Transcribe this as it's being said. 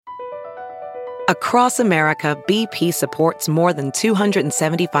Across America, BP supports more than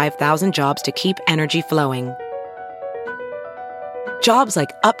 275,000 jobs to keep energy flowing. Jobs like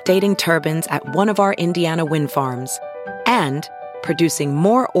updating turbines at one of our Indiana wind farms and producing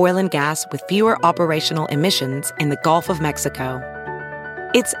more oil and gas with fewer operational emissions in the Gulf of Mexico.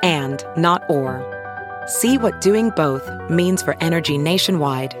 It's and, not or. See what doing both means for energy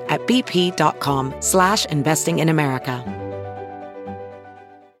nationwide at bp.com/investing in America.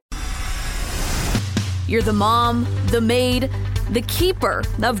 You're the mom, the maid, the keeper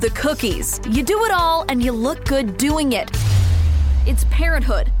of the cookies. You do it all and you look good doing it. It's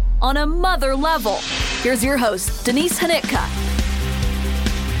parenthood on a mother level. Here's your host, Denise Hanitka.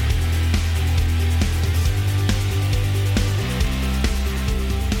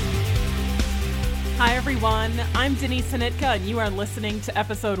 Hi everyone, I'm Denise Hanitka and you are listening to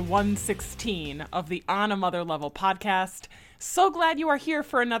episode 116 of the On a Mother Level podcast. So glad you are here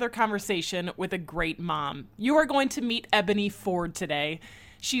for another conversation with a great mom. You are going to meet Ebony Ford today.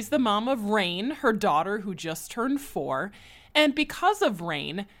 She's the mom of Rain, her daughter who just turned 4. And because of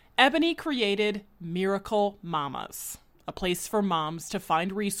Rain, Ebony created Miracle Mamas, a place for moms to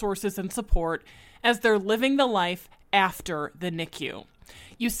find resources and support as they're living the life after the NICU.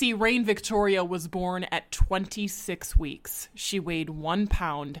 You see, Rain Victoria was born at 26 weeks. She weighed 1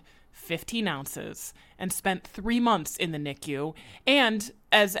 pound, 15 ounces, and spent 3 months in the NICU. And,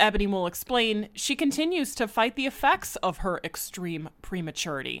 as Ebony will explain, she continues to fight the effects of her extreme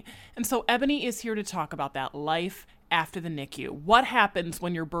prematurity. And so Ebony is here to talk about that life after the NICU. What happens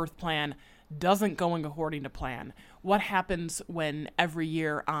when your birth plan doesn't go according to plan? What happens when every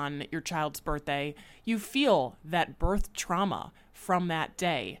year on your child's birthday, you feel that birth trauma from that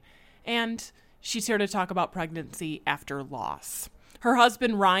day? And she's here to talk about pregnancy after loss. Her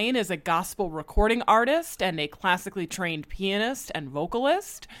husband, Ryan, is a gospel recording artist and a classically trained pianist and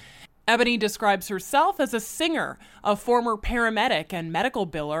vocalist. Ebony describes herself as a singer, a former paramedic and medical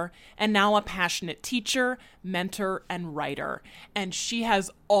biller, and now a passionate teacher, mentor, and writer. And she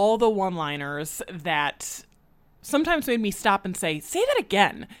has all the one-liners that sometimes made me stop and say that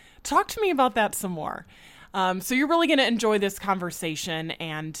again. Talk to me about that some more. So you're really going to enjoy this conversation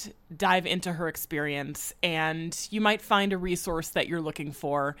and dive into her experience, and you might find a resource that you're looking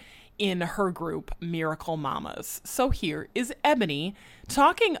for in her group, Miracle Mamas. So here is Ebony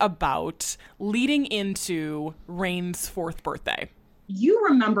talking about leading into Rain's 4th birthday. You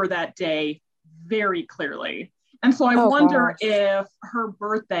remember that day very clearly. And so I wonder if her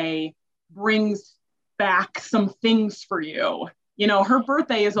birthday brings back some things for you. You know, her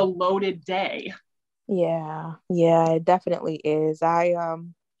birthday is a loaded day. Yeah, it definitely is. I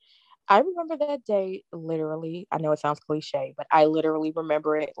remember that day literally. I know it sounds cliche, but I literally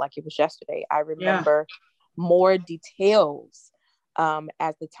remember it like it was yesterday. I remember more details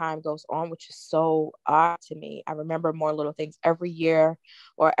as the time goes on, which is so odd to me. I remember more little things every year,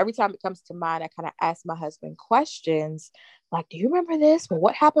 or every time it comes to mind, I kind of ask my husband questions like, do you remember this? Well,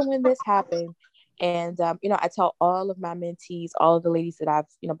 what happened when this happened? And, I tell all of my mentees, all of the ladies that I've,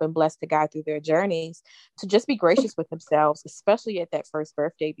 been blessed to guide through their journeys, to just be gracious with themselves, especially at that first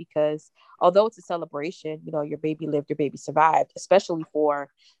birthday, because although it's a celebration, your baby lived, your baby survived, especially for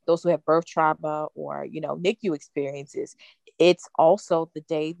those who have birth trauma or, NICU experiences. It's also the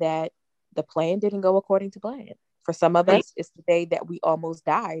day that the plan didn't go according to plan. For some of us, it's the day that we almost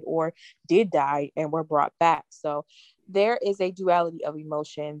died or did die and were brought back. So there is a duality of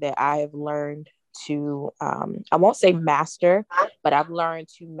emotion that I have learned to, I won't say master, but I've learned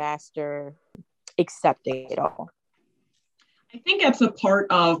to master accepting it all. I think it's a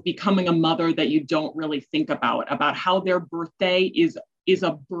part of becoming a mother that you don't really think about how their birthday is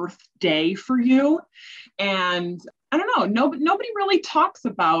a birthday for you. And I don't know, nobody really talks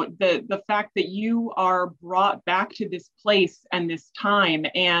about the fact that you are brought back to this place and this time.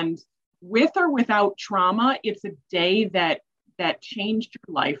 And with or without trauma, it's a day that changed your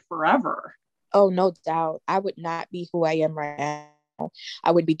life forever. Oh, no doubt. I would not be who I am right now.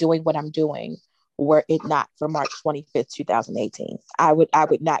 I would be doing what I'm doing were it not for March 25th, 2018. I would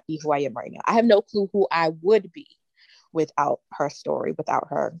not be who I am right now. I have no clue who I would be without her story, without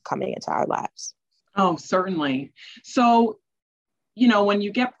her coming into our lives. Oh, certainly. So, when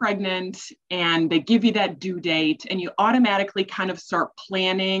you get pregnant and they give you that due date and you automatically kind of start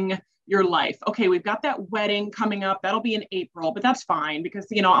planning your life. Okay, we've got that wedding coming up. That'll be in April, but that's fine because,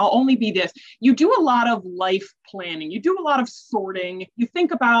 I'll only be this. You do a lot of life planning. You do a lot of sorting. You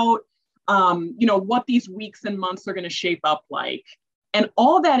think about, what these weeks and months are going to shape up like. And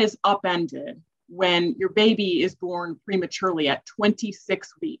all that is upended when your baby is born prematurely at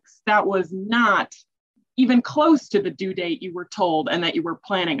 26 weeks. That was not even close to the due date you were told and that you were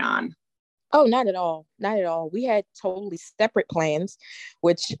planning on. Oh, not at all. Not at all. We had totally separate plans,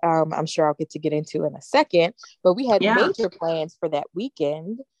 which I'm sure I'll get into in a second. But we had Yeah. major plans for that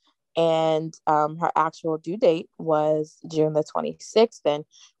weekend. And her actual due date was June the 26th. And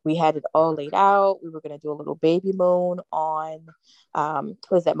we had it all laid out. We were going to do a little baby moon on,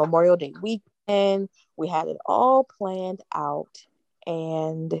 was that Memorial Day weekend. We had it all planned out.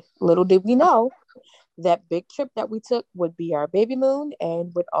 And little did we know that big trip that we took would be our baby moon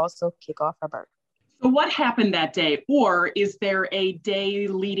and would also kick off our birth. So what happened that day? Or is there a day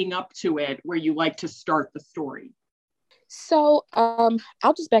leading up to it where you like to start the story? So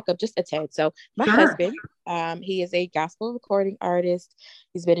I'll just back up just a tad. So my Sure. husband, he is a gospel recording artist.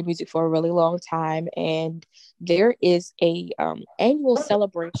 He's been in music for a really long time. And there is a annual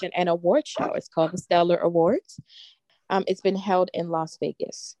celebration and award show. It's called the Stellar Awards. It's been held in Las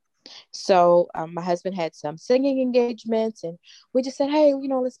Vegas. So my husband had some singing engagements and we just said, hey,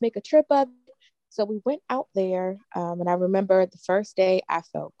 let's make a trip up. So we went out there. And I remember the first day I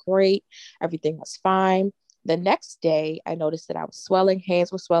felt great. Everything was fine. The next day I noticed that I was swelling,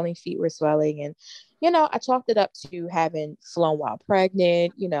 hands were swelling, feet were swelling. And, I chalked it up to having flown while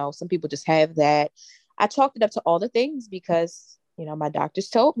pregnant. Some people just have that. I chalked it up to all the things because, my doctors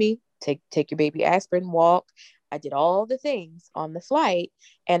told me take your baby aspirin, walk. I did all the things on the flight.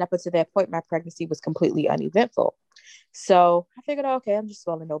 And up until that point, my pregnancy was completely uneventful. So I figured, okay, I'm just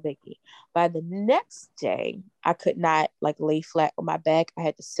swelling, no biggie. By the next day, I could not lay flat on my back. I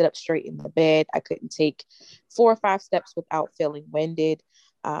had to sit up straight in the bed. I couldn't take 4 or 5 steps without feeling winded.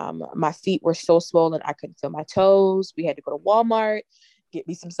 My feet were so swollen, I couldn't feel my toes. We had to go to Walmart, get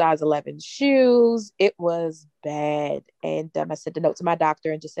me some size 11 shoes. It was bad. And I sent a note to my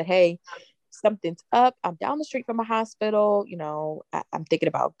doctor and just said, hey, something's up. I'm down the street from a hospital. I'm thinking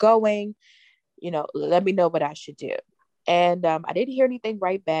about going. Let me know what I should do. And I didn't hear anything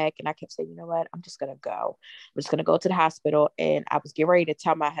right back. And I kept saying, you know what? I'm just going to go. I'm just going to go to the hospital. And I was getting ready to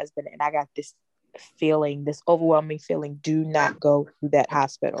tell my husband, and I got this feeling, this overwhelming feeling, do not go to that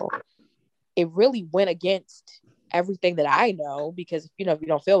hospital. It really went against everything that I know, because if you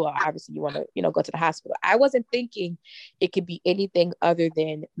don't feel well, obviously you want to go to the hospital. I wasn't thinking it could be anything other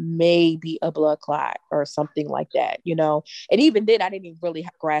than maybe a blood clot or something like that, and even then I didn't even really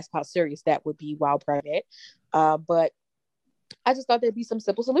grasp how serious that would be while pregnant, but I just thought there'd be some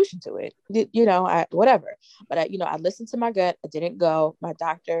simple solution to it, whatever. But I listened to my gut. I didn't go. My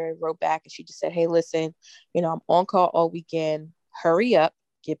doctor wrote back and she just said, hey, listen, I'm on call all weekend, hurry up,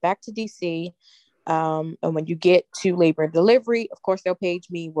 get back to DC. And when you get to labor and delivery, of course, they'll page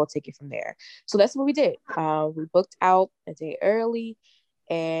me. We'll take it from there. So that's what we did. We booked out a day early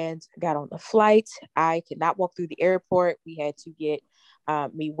and got on the flight. I could not walk through the airport. We had to get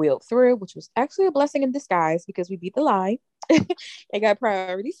me wheeled through, which was actually a blessing in disguise because we beat the line and got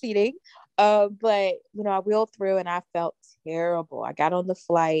priority seating. But, I wheeled through and I felt terrible. I got on the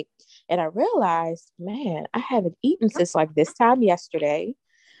flight and I realized, man, I haven't eaten since this time yesterday.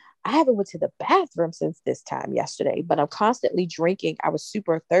 I haven't went to the bathroom since this time yesterday, but I'm constantly drinking. I was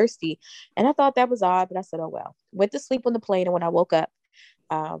super thirsty and I thought that was odd, but I said, oh, well. Went to sleep on the plane. And when I woke up,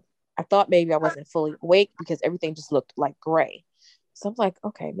 I thought maybe I wasn't fully awake because everything just looked like gray. So I'm like,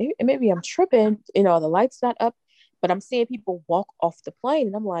 okay, maybe I'm tripping. The light's not up, but I'm seeing people walk off the plane.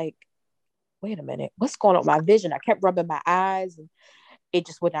 And I'm like, wait a minute, what's going on with my vision? I kept rubbing my eyes and it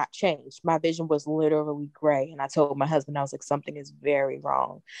just would not change. My vision was literally gray. And I told my husband, I was like, something is very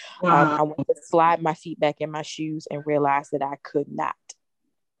wrong. Wow. I went to slide my feet back in my shoes and realized that I could not.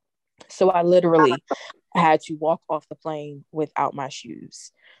 So I literally had to walk off the plane without my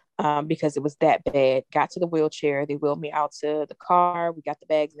shoes because it was that bad. Got to the wheelchair. They wheeled me out to the car. We got the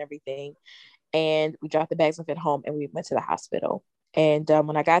bags and everything. And we dropped the bags off at home and we went to the hospital. And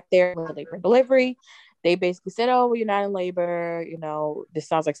when I got there, labor and delivery, they basically said, oh, well, you're not in labor. This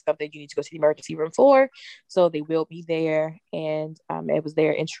sounds like something you need to go to the emergency room for. So they wheeled me there. And it was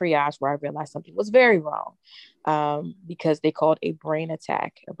there in triage where I realized something was very wrong because they called a brain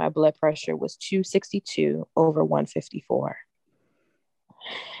attack. My blood pressure was 262 over 154.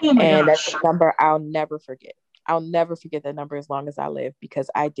 Oh my and gosh. that's a number I'll never forget. I'll never forget that number as long as I live because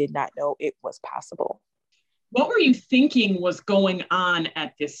I did not know it was possible. What were you thinking was going on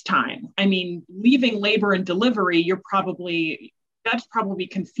at this time? I mean, leaving labor and delivery, that's probably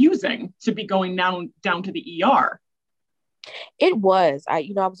confusing to be going down to the ER. It was.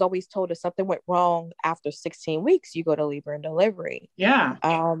 I was always told if something went wrong after 16 weeks, you go to labor and delivery. Yeah.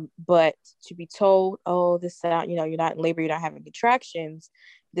 But to be told, oh, this sound, you're not in labor, you're not having contractions.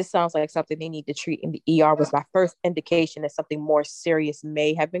 This sounds like something they need to treat in the ER was my first indication that something more serious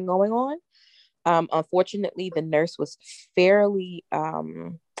may have been going on. Unfortunately, the nurse was fairly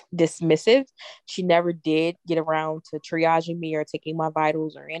dismissive. She never did get around to triaging me or taking my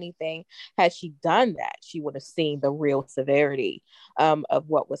vitals or anything. Had she done that, she would have seen the real severity of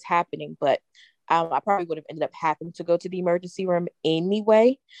what was happening. But I probably would have ended up having to go to the emergency room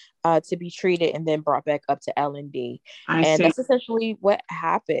anyway to be treated and then brought back up to L&D. And that's essentially what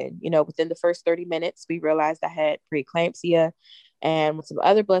happened. You know, within the first 30 minutes, we realized I had preeclampsia. And when some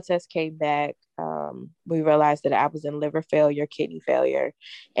other blood tests came back, we realized that I was in liver failure, kidney failure,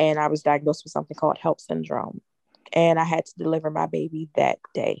 and I was diagnosed with something called HELLP syndrome. And I had to deliver my baby that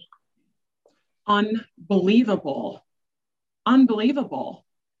day. Unbelievable. Unbelievable.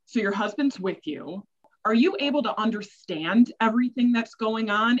 So your husband's with you. Are you able to understand everything that's going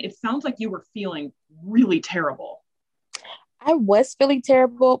on? It sounds like you were feeling really terrible. I was feeling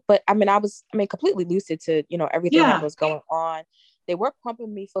terrible, but I was completely lucid to, everything that was going on. They were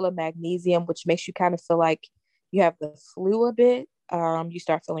pumping me full of magnesium, which makes you kind of feel like you have the flu a bit. You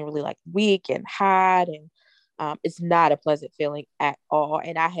start feeling really like weak and hot, and it's not a pleasant feeling at all.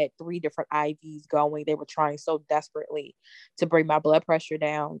 And I had 3 different IVs going. They were trying so desperately to bring my blood pressure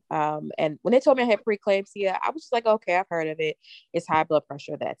down. And when they told me I had preeclampsia, I was just like, okay, I've heard of it. It's high blood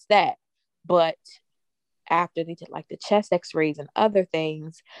pressure. That's that. But after they did like the chest x-rays and other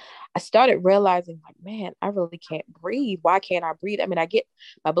things, I started realizing like, man, I really can't breathe. Why can't I breathe? I get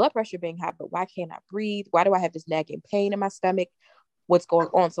my blood pressure being high, but why can't I breathe? Why do I have this nagging pain in my stomach? What's going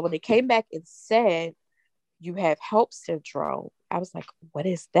on? So when they came back and said, you have HELLP syndrome, I was like, what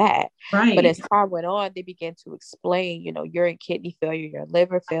is that? Right. But as time went on, they began to explain, you're in kidney failure, your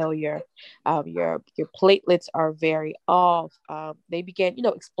liver failure, your platelets are very off. They began,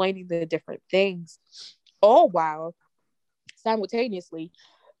 explaining the different things, all while simultaneously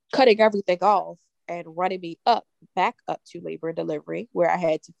cutting everything off and running me back up to labor and delivery, where I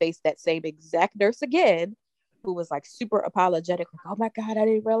had to face that same exact nurse again, who was like super apologetic, like, oh my God, I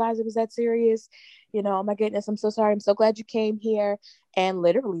didn't realize it was that serious. Oh my goodness, I'm so sorry. I'm so glad you came here. And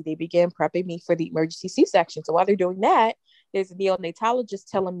literally they began prepping me for the emergency C-section. So while they're doing that, there's a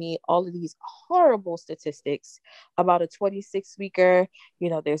neonatologist telling me all of these horrible statistics about a 26-weeker.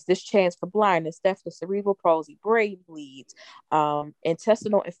 There's this chance for blindness, deafness, cerebral palsy, brain bleeds,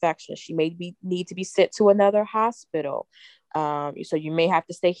 intestinal infection. She may need to be sent to another hospital. So you may have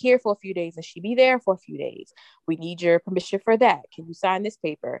to stay here for a few days and she be there for a few days. We need your permission for that. Can you sign this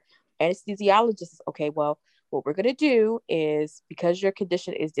paper? Anesthesiologist is, okay, well, what we're going to do is, because your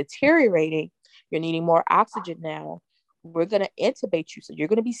condition is deteriorating, you're needing more oxygen now, we're going to intubate you. So you're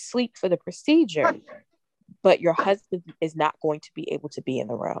going to be asleep for the procedure, but your husband is not going to be able to be in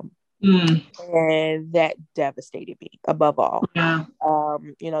the room. And that devastated me above all. Yeah.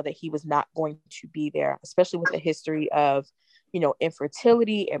 That he was not going to be there, especially with the history of,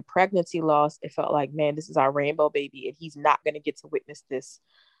 infertility and pregnancy loss. It felt like, man, this is our rainbow baby, and he's not going to get to witness this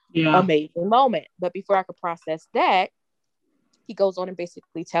amazing moment. But before I could process that, he goes on and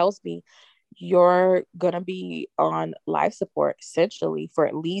basically tells me, you're going to be on life support essentially for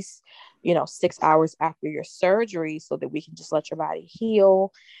at least, 6 hours after your surgery, so that we can just let your body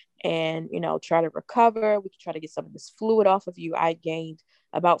heal and, try to recover. We can try to get some of this fluid off of you. I gained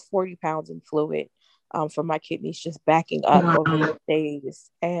about 40 pounds in fluid from my kidneys just backing up over the days.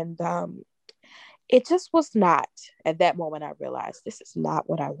 And it just was not, at that moment, I realized this is not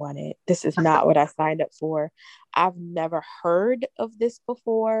what I wanted. This is not what I signed up for. I've never heard of this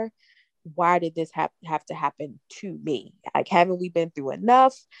before. Why did this have to happen to me? Like, haven't we been through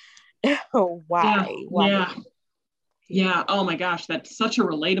enough? Why? Yeah. Oh my gosh, that's such a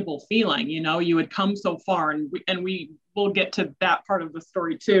relatable feeling. You had come so far, and we will get to that part of the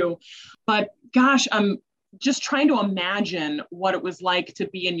story too. But gosh, I'm just trying to imagine what it was like to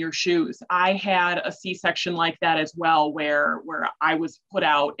be in your shoes. I had a C-section like that as well, where I was put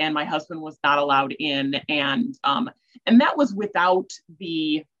out and my husband was not allowed in, and that was without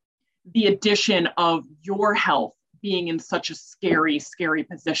the addition of your health being in such a scary, scary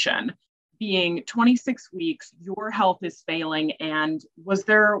position. Being 26 weeks, your health is failing. And was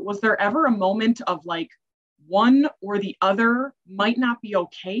there ever a moment of like, one or the other might not be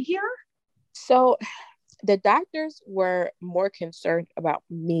okay here? So the doctors were more concerned about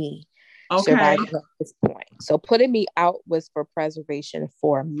me surviving at this point. So putting me out was for preservation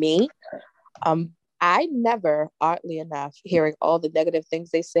for me. I never, oddly enough, hearing all the negative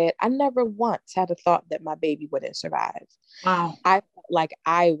things they said, I never once had a thought that my baby wouldn't survive. Wow. I felt like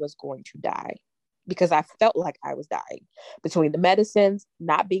I was going to die, because I felt like I was dying between the medicines,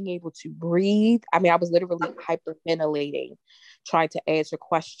 not being able to breathe. I was literally hyperventilating, trying to answer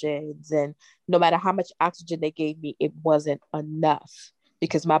questions. And no matter how much oxygen they gave me, it wasn't enough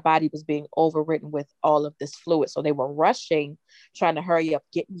because my body was being overridden with all of this fluid. So they were rushing, trying to hurry up,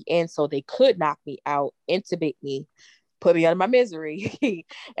 get me in so they could knock me out, intubate me, put me out of my misery,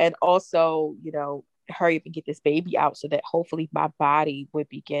 and also, hurry up and get this baby out so that hopefully my body would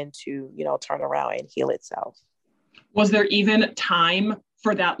begin to, turn around and heal itself. Was there even time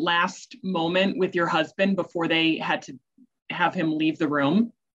for that last moment with your husband before they had to have him leave the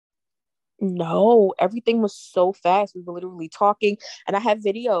room? No, everything was so fast. We were literally talking, and I have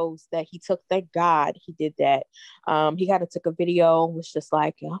videos that he took. Thank God he did that. He kind of took a video and was just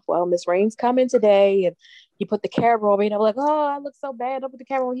like, "Oh, well, Miss Rain's coming today," and he put the camera on me, and I'm like, "Oh, I look so bad." I put the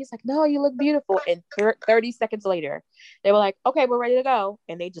camera on. He's like, "No, you look beautiful." And 30 seconds later, they were like, "Okay, we're ready to go,"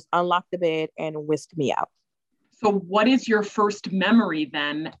 and they just unlocked the bed and whisked me out. So, what is your first memory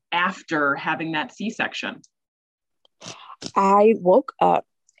then after having that C-section? I woke up.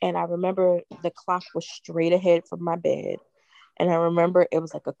 And I remember the clock was straight ahead from my bed. And I remember it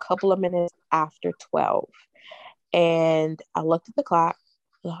was like a couple of minutes after 12. And I looked at the clock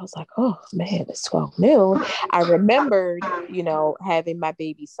and I was like, oh man, it's 12 noon. I remembered, having my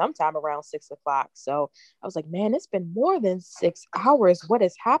baby sometime around 6 o'clock. So I was like, man, it's been more than 6 hours. What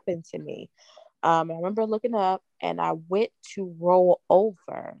has happened to me? I remember looking up and I went to roll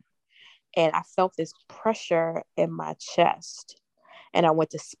over and I felt this pressure in my chest. And I went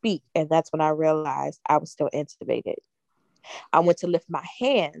to speak, and that's when I realized I was still intubated. I went to lift my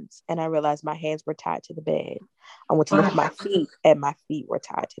hands, and I realized my hands were tied to the bed. I went to lift my feet, and my feet were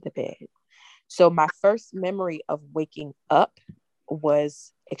tied to the bed. So my first memory of waking up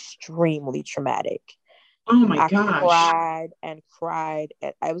was extremely traumatic. Oh my gosh. I cried and cried.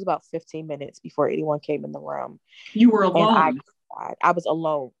 And it was about 15 minutes before anyone came in the room. You were alone. And I cried. I was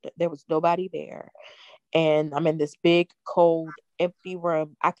alone. There was nobody there. And I'm in this big, cold, empty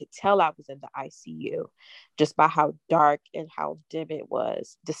room. I could tell I was in the ICU just by how dark and how dim it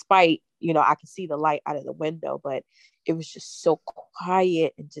was. Despite, I could see the light out of the window, but it was just so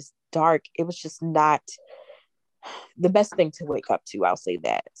quiet and just dark. It was just not the best thing to wake up to. I'll say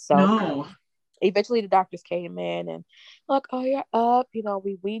that. So eventually the doctors came in and like, oh, you're up.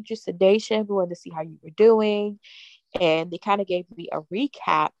 We weaned your sedation. We wanted to see how you were doing. And they kind of gave me a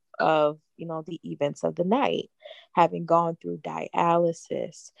recap of the events of the night, having gone through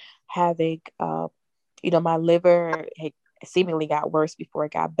dialysis, having my liver had seemingly got worse before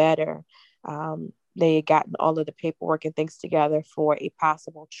it got better. They had gotten all of the paperwork and things together for a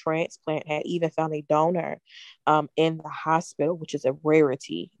possible transplant, had even found a donor in the hospital, which is a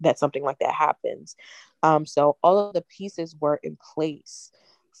rarity that something like that happens. So all of the pieces were in place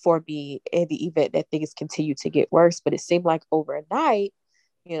for me in the event that things continue to get worse. But it seemed like overnight,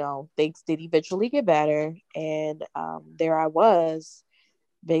 things did eventually get better. And there I was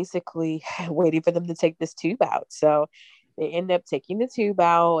basically waiting for them to take this tube out. So they ended up taking the tube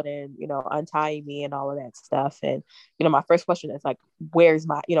out and, untying me and all of that stuff. And, my first question is like, where's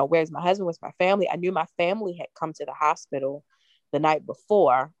my husband? Where's my family? I knew my family had come to the hospital the night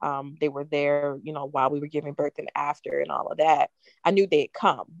before. They were there, while we were giving birth and after and all of that. I knew they had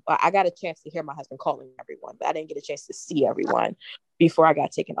come. I got a chance to hear my husband calling everyone, but I didn't get a chance to see everyone before I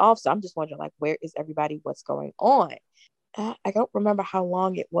got taken off. So I'm just wondering, like, where is everybody? What's going on? I don't remember how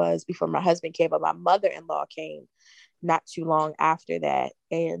long it was before my husband came, but my mother-in-law came not too long after that.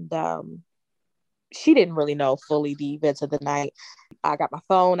 And she didn't really know fully the events of the night. I got my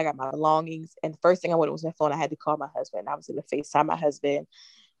phone, I got my belongings, and the first thing I wanted was my phone. I had to call my husband. I was going to FaceTime my husband,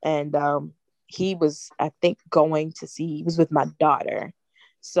 and he was, I think, he was with my daughter.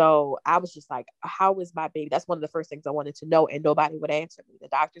 So I was just like, how is my baby? That's one of the first things I wanted to know, and nobody would answer me. The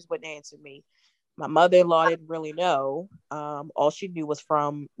doctors wouldn't answer me. My mother-in-law didn't really know. All she knew was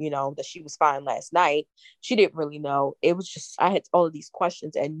from, that she was fine last night. She didn't really know. It was just, I had all of these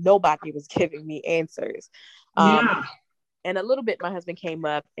questions and nobody was giving me answers. And a little bit, my husband came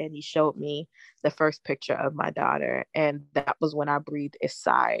up and he showed me the first picture of my daughter. And that was when I breathed a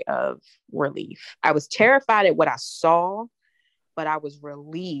sigh of relief. I was terrified at what I saw, but I was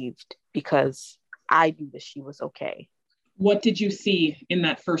relieved because I knew that she was okay. What did you see in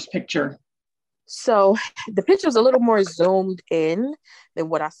that first picture? So the picture was a little more zoomed in than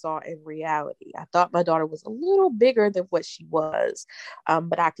what I saw in reality. I thought my daughter was a little bigger than what she was,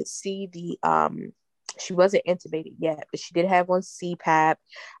 but I could see she wasn't intubated yet, but she did have on CPAP.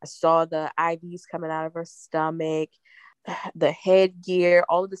 I saw the IVs coming out of her stomach. the headgear,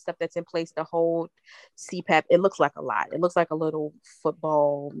 all of the stuff that's in place to hold CPAP. It looks like a lot. It looks like a little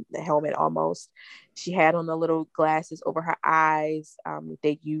football helmet almost. She had on the little glasses over her eyes.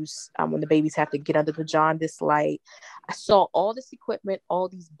 They use when the babies have to get under the jaundice light. I saw all this equipment, all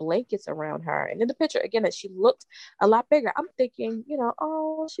these blankets around her. And in the picture, again, that she looked a lot bigger. I'm thinking,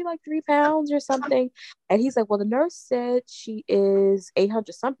 oh, she like 3 pounds or something. And he's like, well, the nurse said she is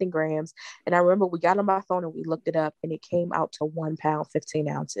 800 something grams. And I remember we got on my phone and we looked it up and it came out to 1 pound, 15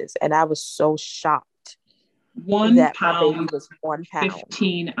 ounces. And I was so shocked. 1 that pound, my baby was 1 pound.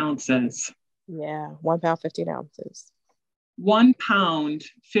 15 ounces. Yeah, 1 pound, 15 ounces. 1 pound,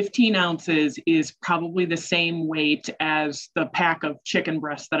 15 ounces is probably the same weight as the pack of chicken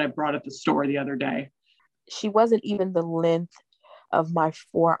breasts that I brought at the store the other day. She wasn't even the length of my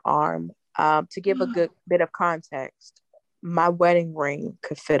forearm. To give a good bit of context, my wedding ring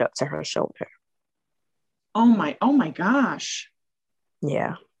could fit up to her shoulder. Oh my gosh.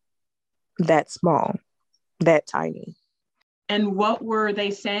 Yeah. That small, that tiny. And what were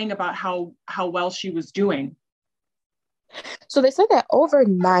they saying about how well she was doing? So they said that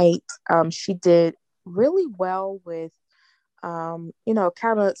overnight, she did really well with, kind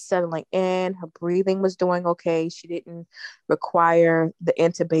of settling in. Her breathing was doing okay. She didn't require the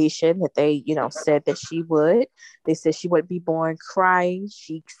intubation that they, said that she would. They said she wouldn't be born crying.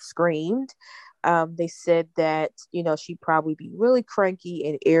 She screamed. They said that, she'd probably be really cranky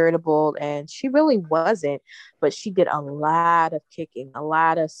and irritable, and she really wasn't, but she did a lot of kicking, a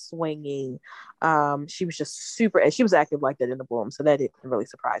lot of swinging. She was just super, and she was active like that in the womb, so that didn't really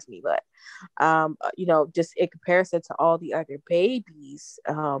surprise me. But, just in comparison to all the other babies,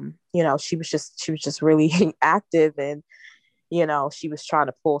 she was just really active, and, she was trying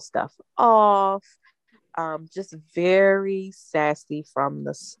to pull stuff off. Just very sassy from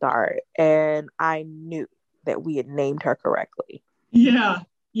the start. And I knew that we had named her correctly. Yeah.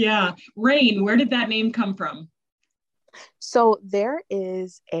 Rain, where did that name come from? So there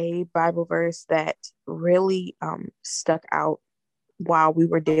is a Bible verse that really stuck out while we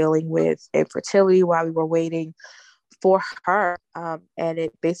were dealing with infertility, while we were waiting for her. And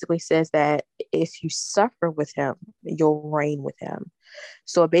it basically says that if you suffer with him, you'll reign with him.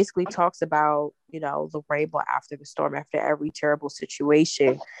 So it basically talks about, the rainbow after the storm. After every terrible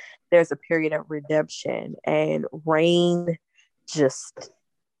situation, there's a period of redemption, and Rain just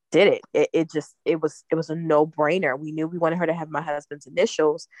did it. It was a no-brainer. We knew we wanted her to have my husband's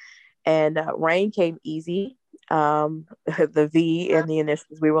initials, and Rain came easy. The V and the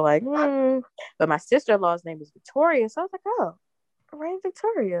initials, we were like, but my sister-in-law's name is Victoria, so I was like, oh, Rain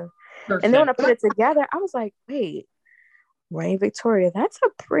Victoria. Perfect. And then when I put it together, I was like, wait, Rain Victoria, that's a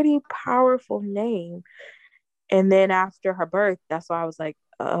pretty powerful name. And then after her birth, that's why I was like,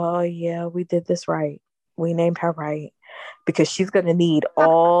 oh yeah, we did this right. We named her right, because she's going to need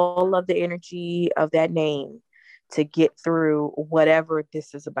all of the energy of that name to get through whatever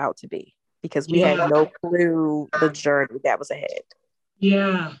this is about to be, because we had no clue the journey that was ahead.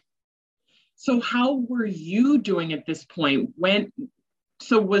 Yeah. So how were you doing at this point?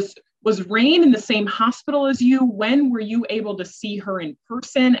 Was Rain in the same hospital as you? When were you able to see her in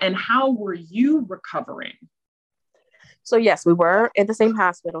person, and how were you recovering? So yes, we were in the same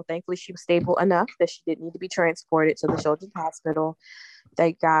hospital. Thankfully, she was stable enough that she didn't need to be transported to the Children's Hospital.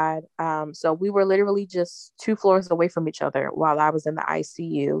 Thank God. So we were literally just 2 floors away from each other while I was in the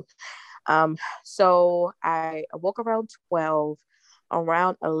ICU. So I woke around 12.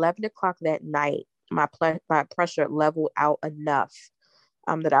 Around 11 o'clock that night, my pressure leveled out enough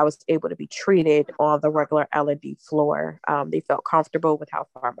that I was able to be treated on the regular L&D floor. They felt comfortable with how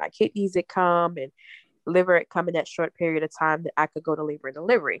far my kidneys had come and liver had come in that short period of time that I could go to labor and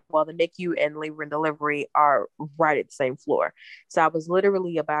delivery. Well, the NICU and labor and delivery are right at the same floor. So I was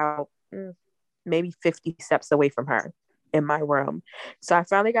literally about maybe 50 steps away from her in my room. So I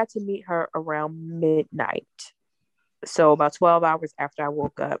finally got to meet her around midnight. So about 12 hours after I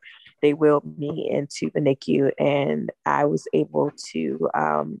woke up, they wheeled me into the NICU, and I was able to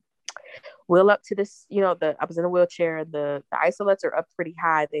wheel up to this, I was in a wheelchair. The isolates are up pretty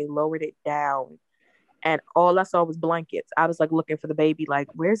high. They lowered it down, and all I saw was blankets. I was like looking for the baby, like,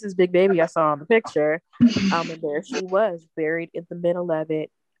 where's this big baby I saw in the picture? And there she was, buried in the middle of it.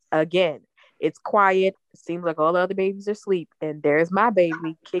 Again, it's quiet. It seems like all the other babies are asleep, and there's my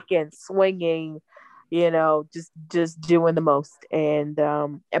baby kicking, swinging, just doing the most. And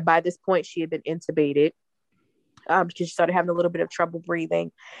by this point, she had been intubated because she started having a little bit of trouble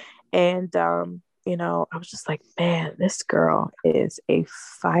breathing. And, I was just like, man, this girl is a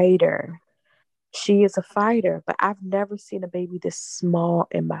fighter. She is a fighter, but I've never seen a baby this small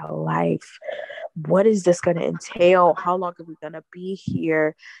in my life. what is this going to entail? How long are we going to be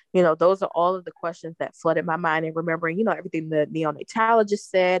here? Those are all of the questions that flooded my mind. And remembering, everything the neonatologist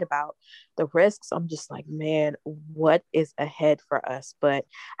said about the risks, I'm just like, man, what is ahead for us? But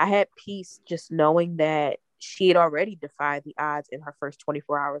I had peace just knowing that she had already defied the odds in her first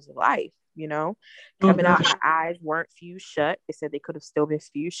 24 hours of life. Coming out, her eyes weren't fused shut. They said they could have still been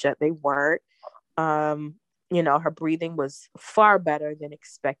fused shut. They weren't. Her breathing was far better than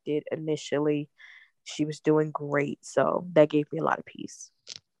expected initially. She was doing great. So that gave me a lot of peace.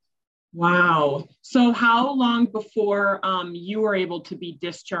 Wow. So how long before you were able to be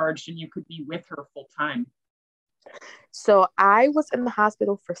discharged and you could be with her full time? So I was in the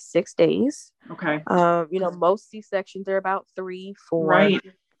hospital for 6 days. Okay. Most C-sections are about 3, 4. Right.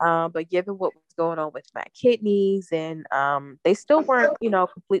 But given what was going on with my kidneys and they still weren't,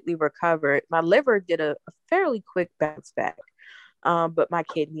 completely recovered. My liver did a fairly quick bounce back, but my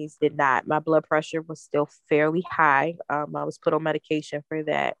kidneys did not. My blood pressure was still fairly high. I was put on medication for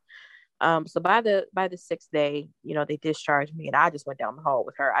that. So by the 6th day, they discharged me and I just went down the hall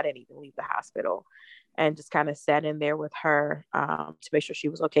with her. I didn't even leave the hospital and just kind of sat in there with her to make sure she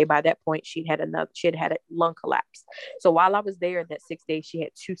was okay. By that point, she had had a lung collapse. So while I was there in that 6 days, she had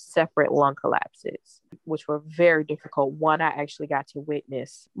 2 separate lung collapses, which were very difficult. One I actually got to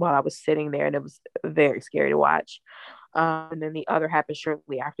witness while I was sitting there, and it was very scary to watch. And then the other happened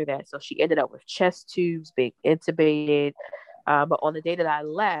shortly after that. So she ended up with chest tubes, being intubated. But on the day that I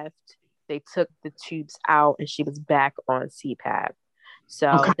left, they took the tubes out and she was back on CPAP.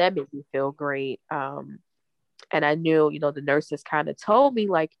 So that made me feel great. And I knew, the nurses kind of told me,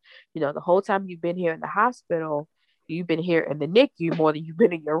 like, the whole time you've been here in the hospital, you've been here in the NICU more than you've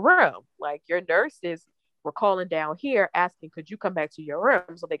been in your room. Like, your nurses were calling down here asking, could you come back to your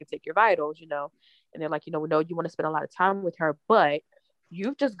room so they could take your vitals, And they're like, we know you want to spend a lot of time with her, but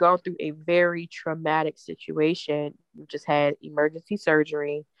you've just gone through a very traumatic situation. You've just had emergency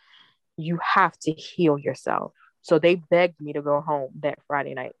surgery. You have to heal yourself. So they begged me to go home that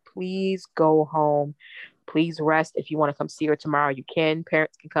Friday night. Please go home. Please rest. If you want to come see her tomorrow, you can.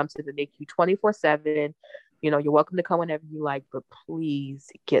 Parents can come to the NICU 24/7. You're welcome to come whenever you like, but please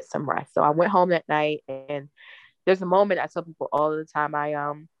get some rest. So I went home that night, and there's a moment I tell people all the time. I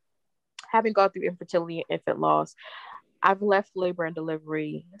having gone through infertility and infant loss, I've left labor and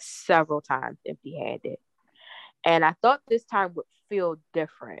delivery several times empty-handed. And I thought this time would feel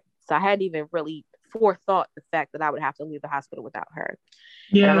different. So I hadn't even really forethought the fact that I would have to leave the hospital without her.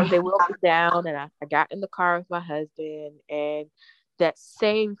 Yeah. And they wheeled me down, and I got in the car with my husband, and that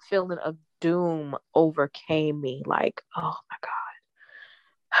same feeling of doom overcame me. Like, oh my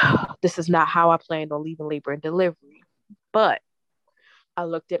God, this is not how I planned on leaving labor and delivery. But I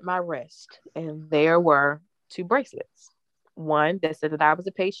looked at my wrist, and there were 2 bracelets. One that said that I was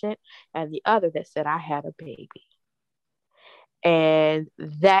a patient, and the other that said I had a baby. And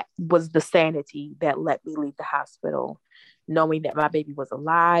that was the sanity that let me leave the hospital, knowing that my baby was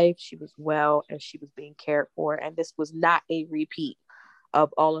alive, she was well, and she was being cared for. And this was not a repeat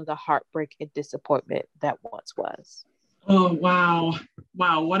of all of the heartbreak and disappointment that once was. Oh, wow.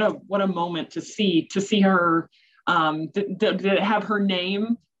 Wow. What a moment to see her. Did it have her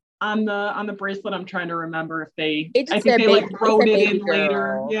name on the bracelet? I'm trying to remember if they wrote it in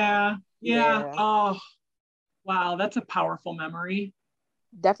later. Yeah. Oh, wow. That's a powerful memory.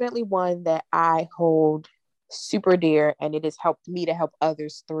 Definitely one that I hold super dear, and it has helped me to help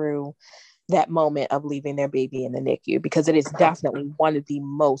others through that moment of leaving their baby in the NICU, because it is definitely one of the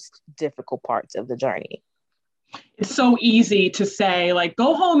most difficult parts of the journey. It's so easy to say, like,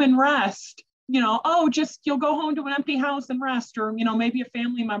 go home and rest, you'll go home to an empty house and rest, or, maybe a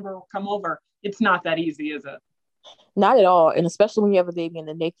family member will come over. It's not that easy, is it? Not at all. And especially when you have a baby in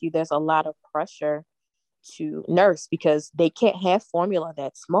the NICU, there's a lot of pressure to nurse because they can't have formula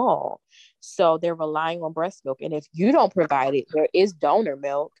that small. So they're relying on breast milk. And if you don't provide it, there is donor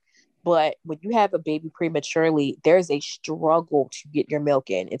milk. But when you have a baby prematurely, there's a struggle to get your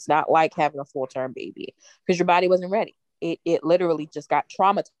milk in. It's not like having a full-term baby because your body wasn't ready. It literally just got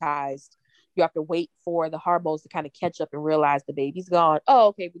traumatized. You have to wait for the hormones to kind of catch up and realize the baby's gone. Oh,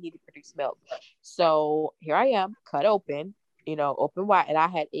 okay, we need to produce milk. So here I am, cut open, open wide. And I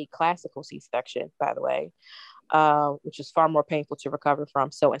had a classical C-section, by the way, which is far more painful to recover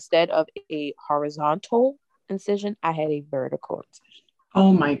from. So instead of a horizontal incision, I had a vertical incision.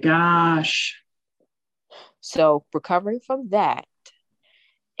 Oh my gosh. So recovering from that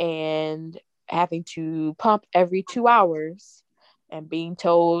and having to pump every 2 hours and being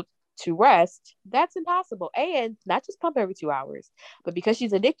told to rest, that's impossible. And not just pump every 2 hours, but because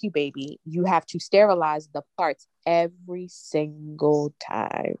she's a NICU baby, you have to sterilize the parts every single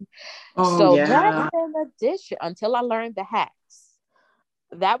time. Oh, So yeah. that's an addition until I learned the hacks.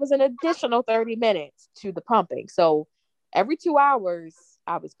 That was an additional 30 minutes to the pumping. So every 2 hours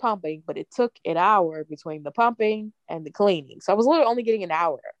I was pumping, but it took an hour between the pumping and the cleaning. So I was literally only getting an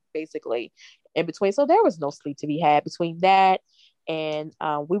hour basically in between. So there was no sleep to be had between that. And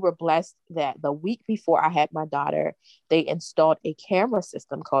we were blessed that the week before I had my daughter, they installed a camera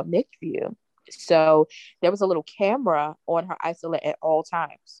system called NICView. So there was a little camera on her isolate at all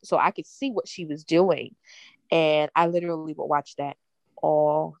times. So I could see what she was doing. And I literally would watch that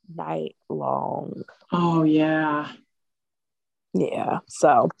all night long. Oh, yeah. Yeah.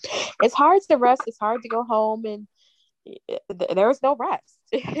 So it's hard to rest. It's hard to go home, and there's no rest.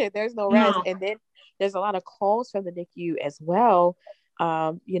 There's no rest. No. And then there's a lot of calls from the NICU as well.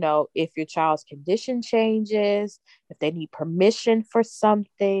 If your child's condition changes, if they need permission for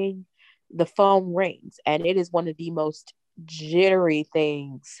something, the phone rings, and it is one of the most jittery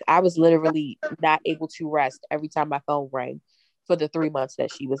things. I was literally not able to rest every time my phone rang for the 3 months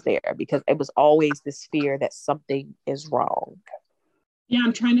that she was there, because it was always this fear that something is wrong. Yeah,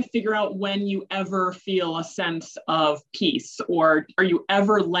 I'm trying to figure out when you ever feel a sense of peace, or are you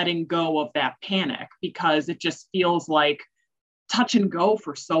ever letting go of that panic, because it just feels like touch and go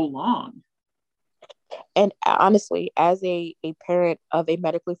for so long. And honestly, as a parent of a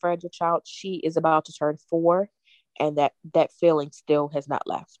medically fragile child, she is about to turn 4, and that feeling still has not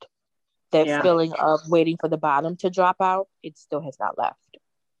left. That feeling of waiting for the bottom to drop out, it still has not left.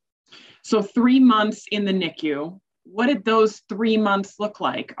 So 3 months in the NICU, what did those 3 months look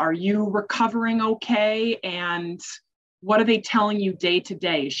like? Are you recovering okay? And what are they telling you day to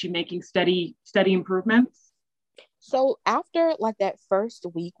day? Is she making steady improvements? So after like that first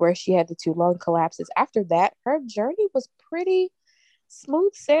week where she had the 2 lung collapses, after that, her journey was pretty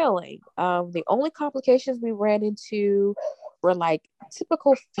smooth sailing. The only complications we ran into were like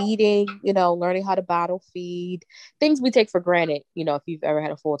typical feeding, learning how to bottle feed, things we take for granted, if you've ever had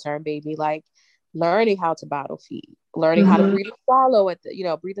a full-term baby, like learning how to bottle feed, learning how to breathe and swallow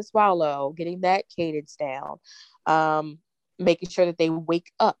breathe and swallow, getting that cadence down, making sure that they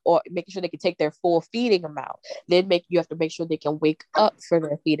wake up, or making sure they can take their full feeding amount. Then you have to make sure they can wake up for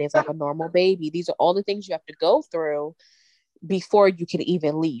their feedings like a normal baby. These are all the things you have to go through before you can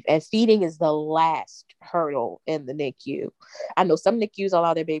even leave. And feeding is the last hurdle in the NICU. I know some NICUs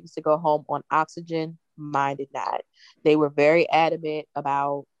allow their babies to go home on oxygen. Mine did not. They were very adamant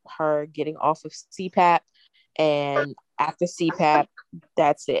about her getting off of CPAP. And after CPAP,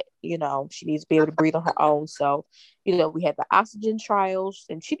 that's it. She needs to be able to breathe on her own. So, we had the oxygen trials,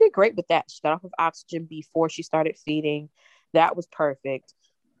 and she did great with that. She got off of oxygen before she started feeding. That was perfect.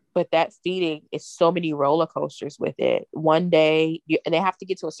 But that feeding is so many roller coasters with it. One day, and they have to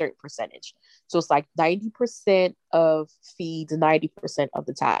get to a certain percentage. So it's like 90% of feeds 90% of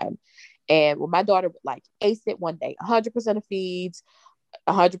the time. And when my daughter would like ace it one day, 100% of feeds,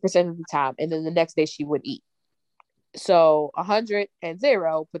 100% of the time. And then the next day she would eat. So 100 and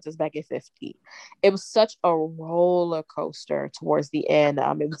 0 puts us back at 50. It was such a roller coaster towards the end.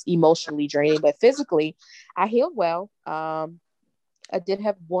 It was emotionally draining, but physically I healed well. I did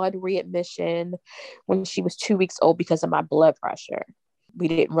have one readmission when she was 2 weeks old because of my blood pressure.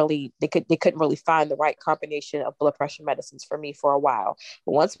 They couldn't really find the right combination of blood pressure medicines for me for a while.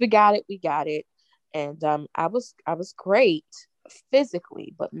 But once we got it. And I was great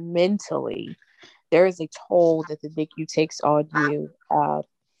physically, but mentally, there is a toll that the NICU takes on you.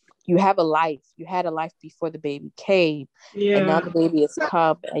 You have a life. You had a life before the baby came, and now the baby has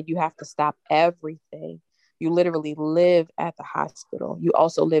come, and you have to stop everything. You literally live at the hospital. You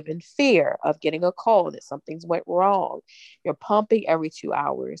also live in fear of getting a call that something's went wrong. You're pumping every 2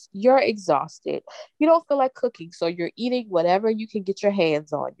 hours. You're exhausted. You don't feel like cooking, so you're eating whatever you can get your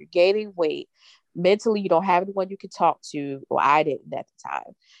hands on. You're gaining weight. Mentally, you don't have anyone you can talk to. Well, I didn't at the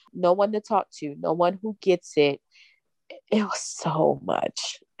time. No one to talk to. No one who gets it. It was so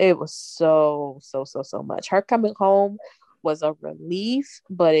much. It was so much. Her coming home was a relief,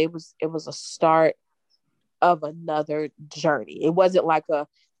 but it was a start of another journey. It wasn't like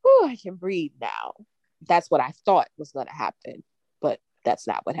I can breathe now. That's what I thought was going to happen, but that's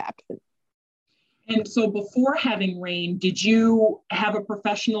not what happened. And so before having Rain, did you have a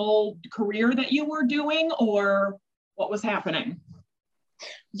professional career that you were doing, or what was happening?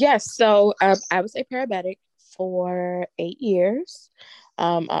 Yes. So I was a paramedic for 8 years.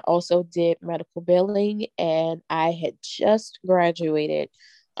 I also did medical billing, and I had just graduated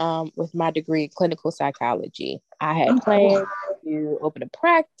with my degree in clinical psychology. I had planned to to open a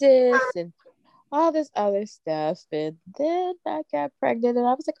practice and all this other stuff. And then I got pregnant and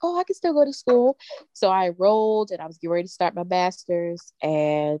I was like, oh, I can still go to school. So I enrolled and I was getting ready to start my master's.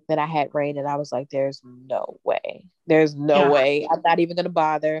 And then I had rain and I was like, there's no way. There's no way. I'm not even going to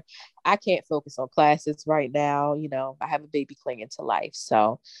bother. I can't focus on classes right now. You know, I have a baby clinging to life.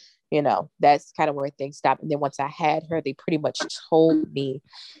 So, you know, that's kind of where things stopped. And then once I had her, they pretty much told me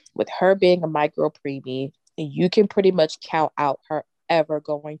with her being a micro preemie, you can pretty much count out her ever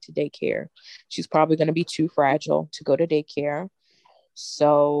going to daycare. She's probably going to be too fragile to go to daycare.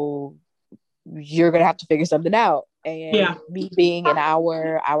 So you're going to have to figure something out. And me being an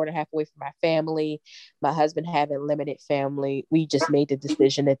hour and a half away from my family, my husband having limited family, we just made the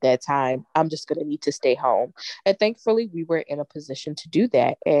decision at that time, I'm just going to need to stay home. And thankfully, we were in a position to do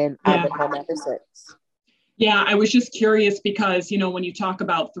that. And I've been home ever since. Yeah, I was just curious because, you know, when you talk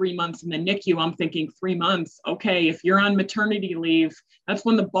about 3 months in the NICU, I'm thinking 3 months. Okay, if you're on maternity leave, that's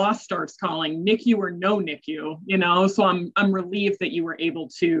when the boss starts calling, NICU or no NICU, you know. So I'm relieved that you were able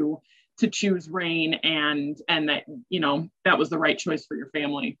to choose Rain and that, you know, that was the right choice for your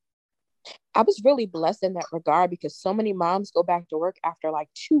family. I was really blessed in that regard because so many moms go back to work after like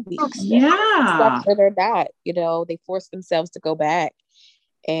 2 weeks. Yeah. They're not, you know, they force themselves to go back.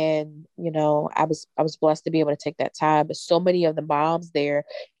 And, you know, I was blessed to be able to take that time. But so many of the moms there,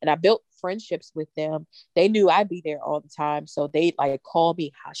 and I built friendships with them. They knew I'd be there all the time. So they like call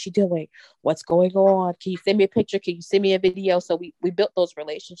me, how's she doing? What's going on? Can you send me a picture? Can you send me a video? So we built those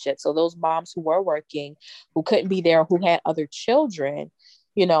relationships. So those moms who were working, who couldn't be there, who had other children,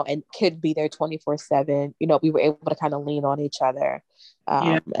 you know, and could be there 24/7, you know, we were able to kind of lean on each other.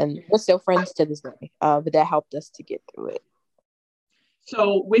 And we're still friends to this day. But that helped us to get through it.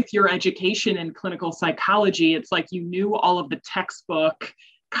 So with your education in clinical psychology, it's like you knew all of the textbook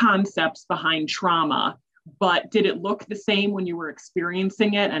concepts behind trauma, but did it look the same when you were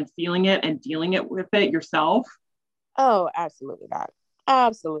experiencing it and feeling it and dealing it with it yourself? Oh, absolutely not.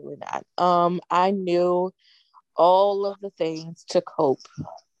 Absolutely not. I knew all of the things to cope.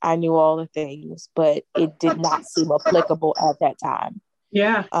 I knew all the things, but it did not seem applicable at that time.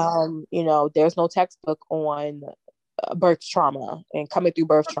 Yeah. You know, there's no textbook on birth trauma and coming through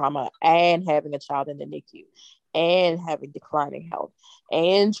birth trauma and having a child in the NICU and having declining health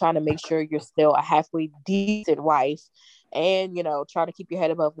and trying to make sure you're still a halfway decent wife and, you know, trying to keep your head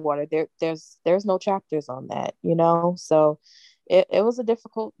above water. There's no chapters on that, you know? So it was a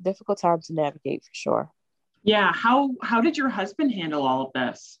difficult time to navigate for sure. Yeah. How did your husband handle all of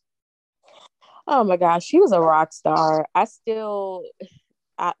this? Oh my gosh, he was a rock star. The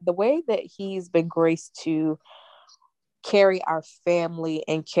way that he's been graced to carry our family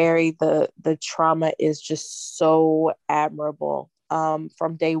and carry the trauma is just so admirable.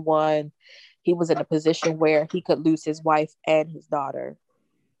 From day one, he was in a position where he could lose his wife and his daughter.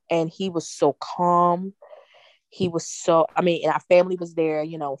 And he was so calm. And our family was there,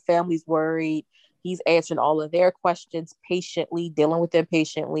 you know, family's worried. He's answering all of their questions patiently, dealing with them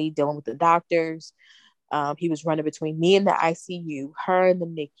patiently, dealing with the doctors. He was running between me and the ICU, her and the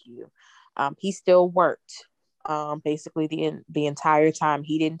NICU. He still worked. Basically the entire time.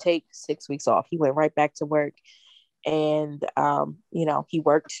 He didn't take 6 weeks off. He went right back to work. And you know, he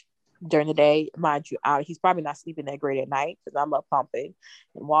worked during the day, mind you. He's probably not sleeping that great at night because I'm up pumping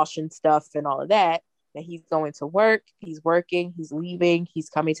and washing stuff and all of that. And he's going to work, he's working, he's leaving, he's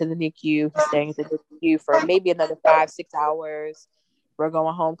coming to the NICU, he's staying at the NICU for maybe another 5-6 hours. We're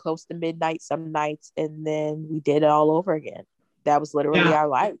going home close to midnight some nights, and then we did it all over again. That was literally our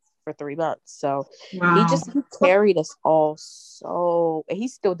life for 3 months. So he carried us all. So he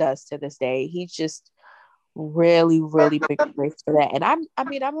still does to this day. He's just really, really big grace for that. And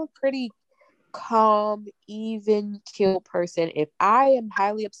I'm a pretty calm, even killed person. If I am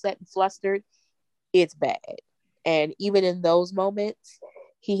highly upset and flustered, it's bad. And even in those moments,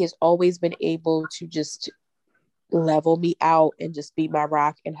 he has always been able to just level me out and just be my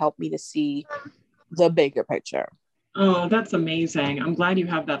rock and help me to see the bigger picture. Oh, that's amazing. I'm glad you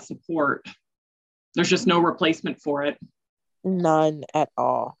have that support. There's just no replacement for it. None at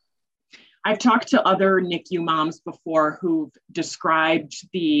all. I've talked to other NICU moms before who've described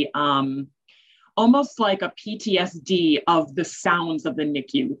the almost like a PTSD of the sounds of the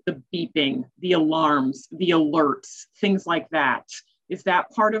NICU, the beeping, the alarms, the alerts, things like that. Is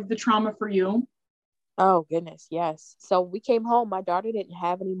that part of the trauma for you? Oh, goodness, yes. So we came home. My daughter didn't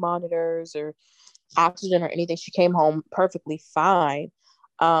have any monitors or oxygen or anything. She came home perfectly fine.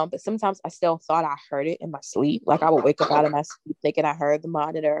 But sometimes I still thought I heard it in my sleep. Like I would wake up out of my sleep thinking I heard the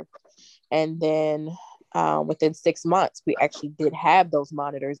monitor. And then within 6 months, we actually did have those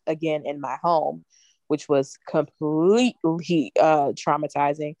monitors again in my home, which was completely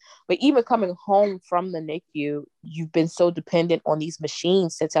traumatizing. But even coming home from the NICU, you've been so dependent on these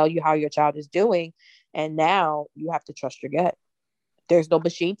machines to tell you how your child is doing. And now you have to trust your gut. There's no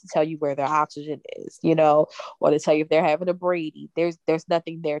machine to tell you where their oxygen is, or to tell you if they're having a Brady. There's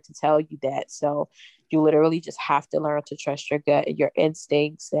nothing there to tell you that. So you literally just have to learn to trust your gut and your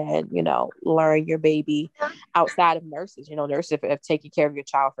instincts, and, learn your baby outside of nurses. Nurses have taken care of your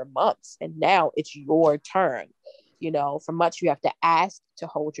child for months, and now it's your turn. For months you have to ask to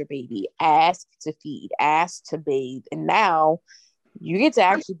hold your baby, ask to feed, ask to bathe. And now you get to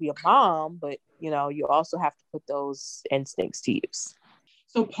actually be a mom, but you also have to put those instincts to use.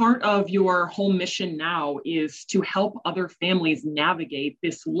 So part of your whole mission now is to help other families navigate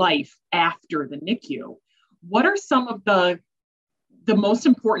this life after the NICU. What are some of the most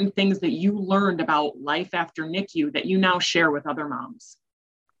important things that you learned about life after NICU that you now share with other moms?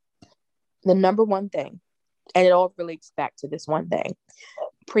 The number one thing, and it all relates back to this one thing: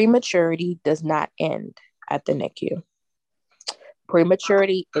 prematurity does not end at the NICU.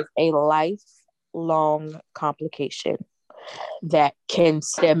 Prematurity is a lifelong complication that can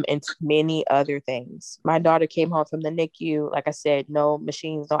stem into many other things. My daughter came home from the NICU, like I said, no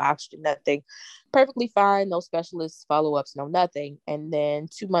machines, no oxygen, nothing. Perfectly fine, no specialists, follow-ups, no nothing. And then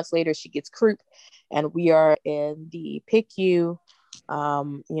 2 months later, she gets croup, and we are in the PICU,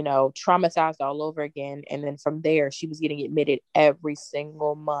 traumatized all over again. And then from there, she was getting admitted every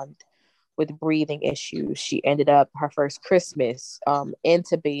single month with breathing issues. She ended up her first Christmas,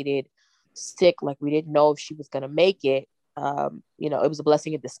 intubated, sick, like we didn't know if she was going to make it. It was a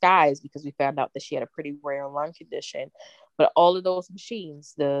blessing in disguise because we found out that she had a pretty rare lung condition. But all of those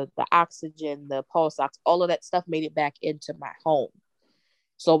machines, the oxygen, the pulse ox, all of that stuff made it back into my home.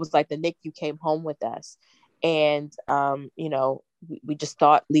 So it was like the NICU came home with us. And, we just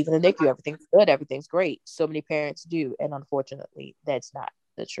thought leaving the NICU, everything's good, everything's great. So many parents do. And unfortunately, that's not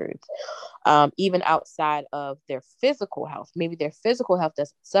the truth. Even outside of their physical health, maybe their physical health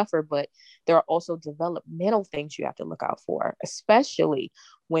doesn't suffer, but there are also developmental things you have to look out for, especially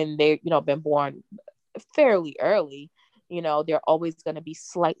when they're, been born fairly early. They're always going to be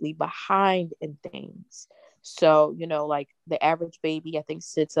slightly behind in things. So, like the average baby, I think,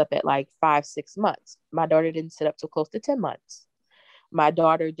 sits up at like 5-6 months. My daughter didn't sit up till close to 10 months. My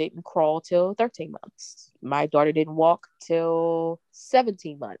daughter didn't crawl till 13 months. My daughter didn't walk till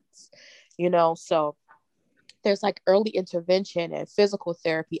 17 months, so there's like early intervention and physical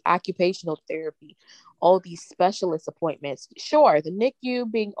therapy, occupational therapy, all these specialist appointments. Sure, the NICU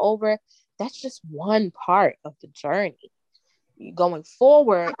being over, that's just one part of the journey. Going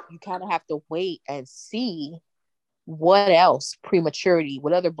forward, you kind of have to wait and see what else prematurity,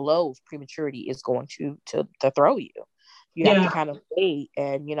 what other blows prematurity is going to throw you. You have to kind of wait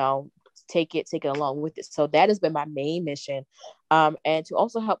and, take it along with it. So that has been my main mission. And to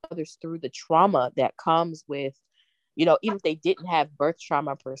also help others through the trauma that comes with, even if they didn't have birth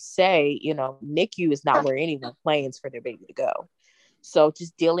trauma per se, NICU is not where anyone plans for their baby to go. So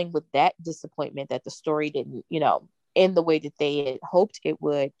just dealing with that disappointment that the story didn't, in the way that they had hoped it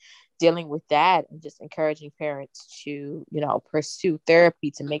would, dealing with that and just encouraging parents to, pursue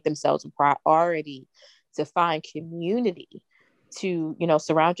therapy, to make themselves a priority, to find community, to,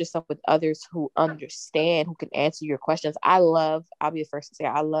 surround yourself with others who understand, who can answer your questions. I'll be the first to say,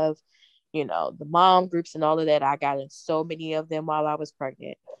 I love, the mom groups and all of that. I got in so many of them while I was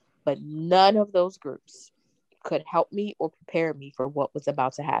pregnant, but none of those groups could help me or prepare me for what was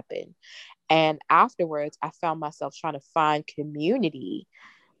about to happen. And afterwards, I found myself trying to find community.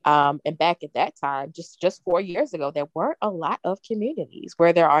 And back at that time, just 4 years ago, there weren't a lot of communities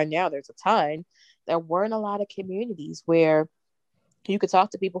where there are now. There's a ton. There weren't a lot of communities where you could talk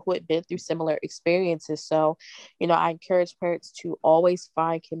to people who had been through similar experiences. So, I encourage parents to always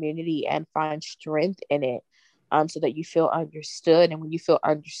find community and find strength in it, so that you feel understood. And when you feel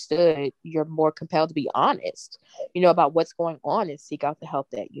understood, you're more compelled to be honest, about what's going on and seek out the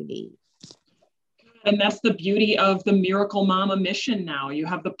help that you need. And that's the beauty of the Miracle Mama mission now. You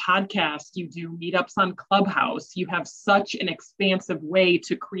have the podcast, you do meetups on Clubhouse. You have such an expansive way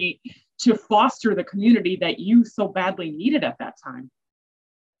to foster the community that you so badly needed at that time.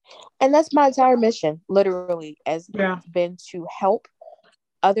 And that's my entire mission, literally, been to help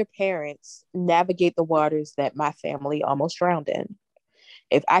other parents navigate the waters that my family almost drowned in.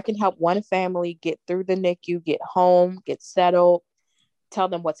 If I can help one family get through the NICU, get home, get settled, tell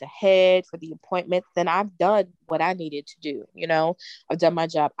them what's ahead for the appointment, then I've done what I needed to do. I've done my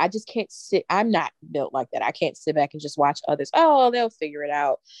job. I just can't sit. I'm not built like that. I can't sit back and just watch others. Oh, they'll figure it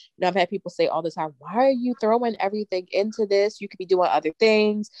out. I've had people say all the time, why are you throwing everything into this? You could be doing other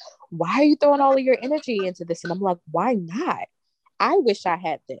things. why are you throwing all of your energy into this? And I'm like, why not? I wish I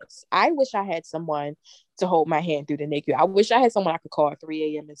had this. I wish I had someone to hold my hand through the NICU. I wish I had someone I could call at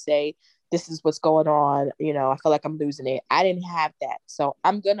 3 a.m. and say, this is what's going on. You know, I feel like I'm losing it. I didn't have that. So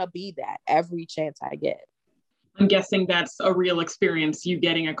I'm going to be that every chance I get. I'm guessing that's a real experience, you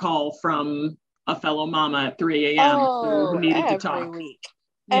getting a call from a fellow mama at 3 a.m. who needed to talk. Every week.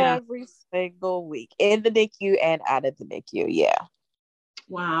 Yeah. Every single week. In the NICU and out of the NICU. Yeah.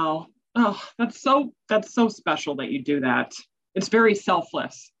 Wow. Oh, that's so special that you do that. It's very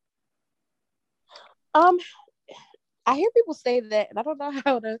selfless. I hear people say that, and I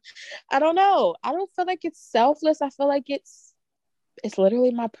don't know. I don't feel like it's selfless. I feel like it's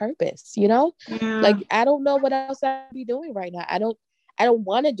literally my purpose, you know? Yeah. Like, I don't know what else I'd be doing right now. I don't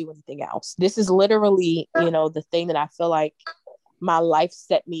want to do anything else. This is literally, you know, the thing that I feel like my life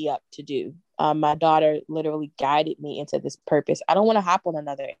set me up to do. My daughter literally guided me into this purpose. I don't want to hop on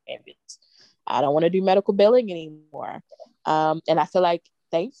another ambulance. I don't want to do medical billing anymore. And I feel like,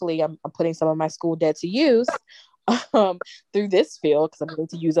 thankfully, I'm putting some of my school debt to use through this field, because I'm going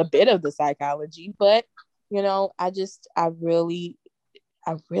to use a bit of the psychology. But, you know, I really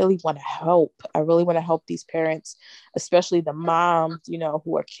want to help. I really want to help these parents, especially the moms, you know,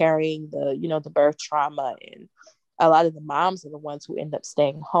 who are carrying the birth trauma. And a lot of the moms are the ones who end up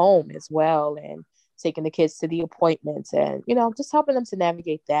staying home as well and taking the kids to the appointments, and, you know, just helping them to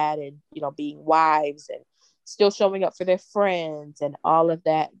navigate that, and, you know, being wives and still showing up for their friends and all of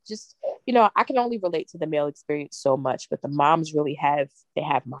that. Just, you know, I can only relate to the male experience so much, but the moms really have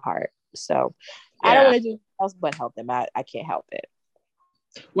my heart. So I don't want to do anything else but help them. I can't help it.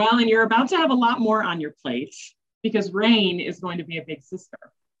 Well, and you're about to have a lot more on your plate, because Rain is going to be a big sister.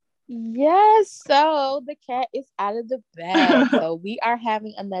 Yes, so the cat is out of the bag. So we are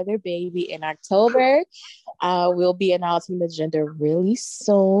having another baby in October. We'll be announcing the gender really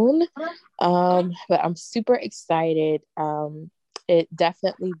soon. But I'm super excited. It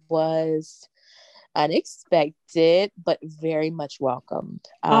definitely was unexpected, but very much welcomed.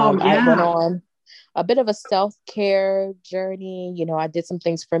 I went on a bit of a self-care journey. You know, I did some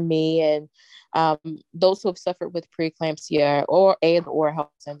things for me, and those who have suffered with preeclampsia or HELLP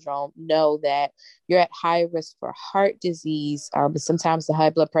syndrome know that you're at high risk for heart disease. Sometimes the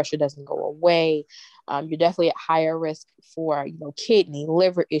high blood pressure doesn't go away. You're definitely at higher risk for, you know, kidney,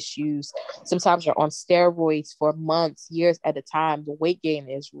 liver issues. Sometimes you're on steroids for months, years at a time. The weight gain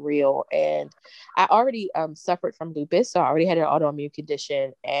is real. And I already suffered from lupus. So I already had an autoimmune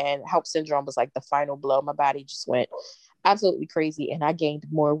condition, and HELLP syndrome was like the final blow. My body just went absolutely crazy, and I gained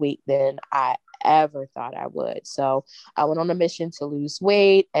more weight than I ever thought I would. So I went on a mission to lose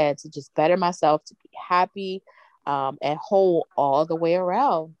weight and to just better myself, to be happy and whole all the way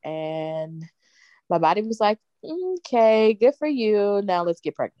around. And my body was like, okay, good for you. Now let's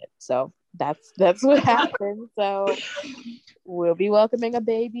get pregnant. So that's what happened. So we'll be welcoming a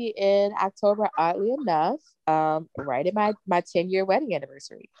baby in October, oddly enough, right at my 10-year wedding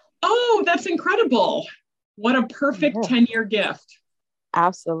anniversary. Oh, that's incredible. What a perfect 10-year gift.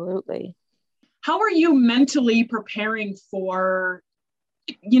 Absolutely. How are you mentally preparing for,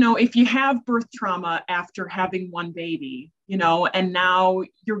 you know, if you have birth trauma after having one baby, you know, and now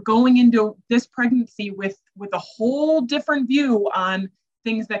you're going into this pregnancy with a whole different view on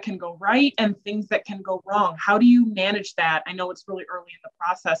things that can go right and things that can go wrong? How do you manage that? I know it's really early in the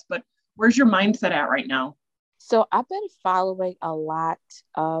process, but where's your mindset at right now? So I've been following a lot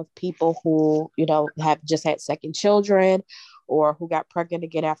of people who, you know, have just had second children or who got pregnant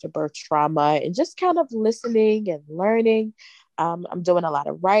again after birth trauma, and just kind of listening and learning. I'm doing a lot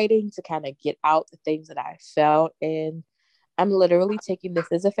of writing to kind of get out the things that I felt. And I'm literally taking this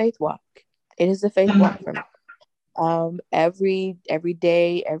as a faith walk. It is a faith walk for me. Every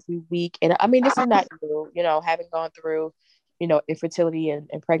day, every week. And I mean, this is not new, you know, having gone through, you know, infertility and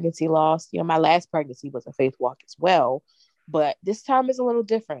pregnancy loss. You know, my last pregnancy was a faith walk as well, but this time is a little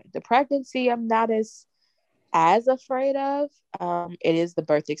different. The pregnancy, I'm not as afraid of. It is the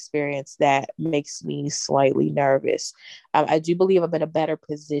birth experience that makes me slightly nervous. I do believe I'm in a better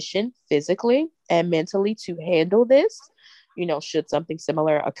position physically and mentally to handle this, you know, should something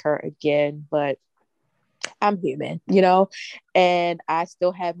similar occur again. But I'm human, you know, and I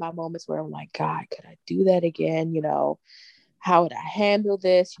still have my moments where I'm like, God, could I do that again? You know, how would I handle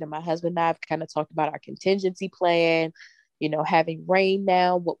this? You know, my husband and I have kind of talked about our contingency plan, you know, having Rain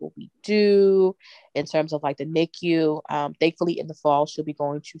now, what will we do in terms of like the NICU? Thankfully in the fall, she'll be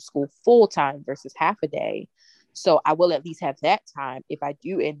going to school full time versus half a day. So I will at least have that time. If I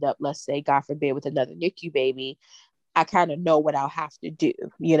do end up, let's say, God forbid, with another NICU baby, I kind of know what I'll have to do,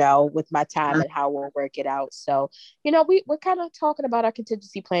 with my time and how we'll work it out. So, we're kind of talking about our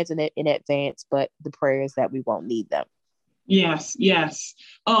contingency plans in advance, but the prayer is that we won't need them. Yes, yes.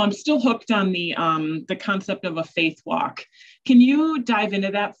 Oh, I'm still hooked on the concept of a faith walk. Can you dive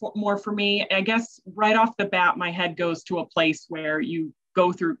into that more for me? I guess right off the bat, my head goes to a place where you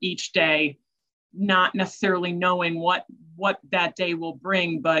go through each day, not necessarily knowing what that day will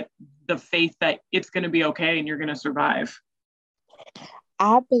bring, but the faith that it's going to be okay and you're going to survive.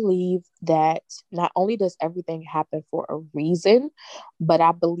 I believe that not only does everything happen for a reason, but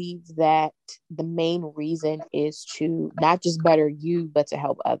I believe that the main reason is to not just better you, but to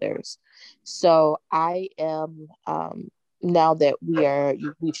help others. So I am, now that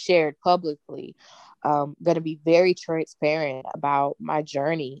we've shared publicly, going to be very transparent about my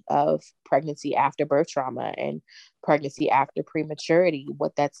journey of pregnancy after birth trauma and pregnancy after prematurity,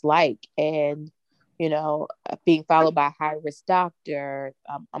 what that's like. And being followed by a high-risk doctor,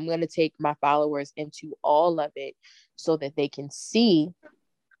 I'm going to take my followers into all of it so that they can see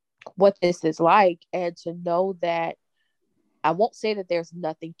what this is like, and to know that I won't say that there's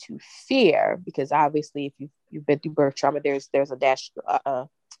nothing to fear, because obviously if you've been through birth trauma, there's a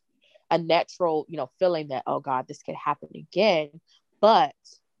natural, feeling that, oh God, this could happen again, but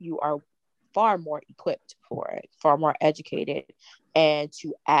you are far more equipped for it, far more educated, and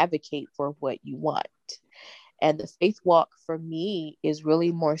to advocate for what you want. And the faith walk for me is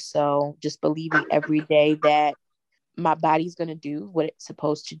really more so just believing every day that my body's going to do what it's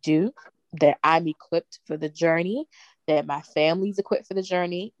supposed to do, that I'm equipped for the journey, that my family's equipped for the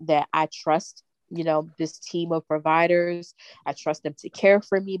journey, that I trust, this team of providers. I trust them to care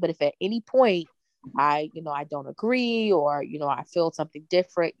for me. But if at any point I don't agree, or, I feel something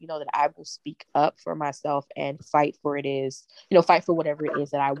different, that I will speak up for myself and fight for whatever it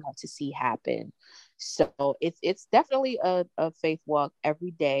is that I want to see happen. So it's definitely a faith walk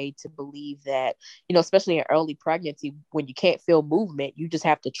every day, to believe that, especially in early pregnancy, when you can't feel movement, you just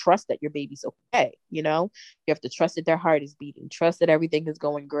have to trust that your baby's okay. You have to trust that their heart is beating, trust that everything is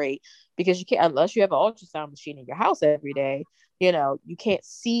going great, because you can't, unless you have an ultrasound machine in your house every day, you can't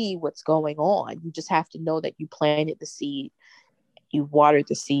see what's going on. You just have to know that you planted the seed, you watered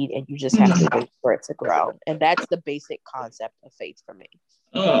the seed, and you just have to wait for it to grow. And that's the basic concept of faith for me.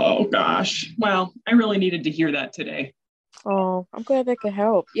 Oh gosh. Well, I really needed to hear that today. Oh, I'm glad that could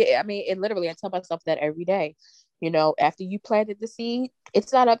help. Yeah, I mean, literally, I tell myself that every day. After you planted the seed,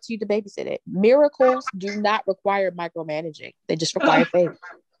 it's not up to you to babysit it. Miracles do not require micromanaging. They just require faith.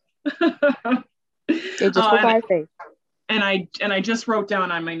 They just require faith. And I just wrote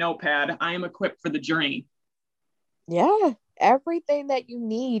down on my notepad, I am equipped for the journey. Yeah. Everything that you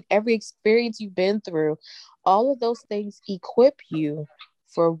need, every experience you've been through, all of those things equip you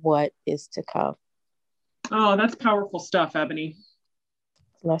for what is to come. Oh, that's powerful stuff, Ebony.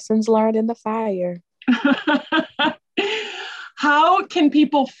 Lessons learned in the fire. How can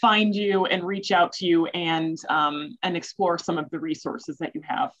people find you and reach out to you and explore some of the resources that you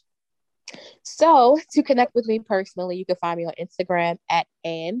have? So to connect with me personally, you can find me on Instagram at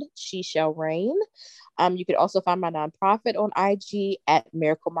And She Shall Reign. You can also find my nonprofit on IG at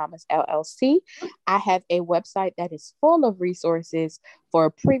Miracle Mamas LLC. I have a website that is full of resources for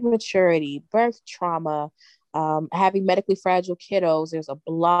prematurity, birth trauma, having medically fragile kiddos. There's a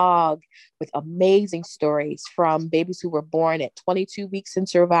blog with amazing stories from babies who were born at 22 weeks and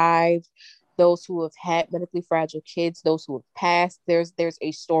survived, those who have had medically fragile kids, those who have passed. There's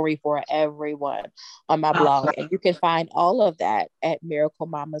a story for everyone on my blog. And you can find all of that at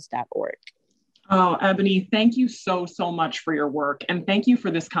miraclemamas.org. Oh, Ebony, thank you so much for your work. And thank you for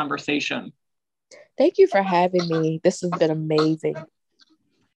this conversation. Thank you for having me. This has been amazing.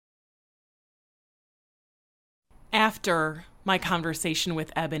 After my conversation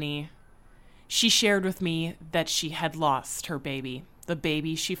with Ebony, she shared with me that she had lost her baby. The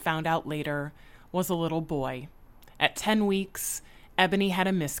baby, she found out later, was a little boy. At 10 weeks, Ebony had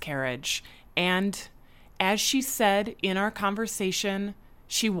a miscarriage. And as she said in our conversation,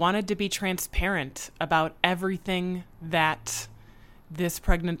 she wanted to be transparent about everything that this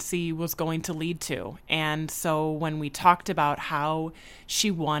pregnancy was going to lead to. And so when we talked about how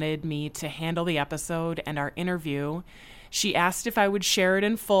she wanted me to handle the episode and our interview, she asked if I would share it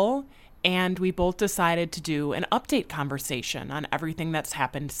in full. And we both decided to do an update conversation on everything that's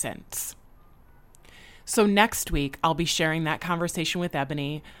happened since. So next week, I'll be sharing that conversation with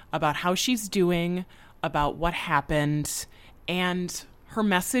Ebony about how she's doing, about what happened, and her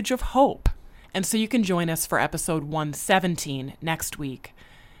message of hope. And so you can join us for episode 117 next week,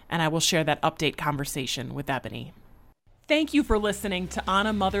 and I will share that update conversation with Ebony. Thank you for listening to On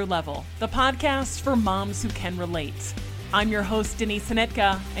a Mother Level, the podcast for moms who can relate. I'm your host, Denise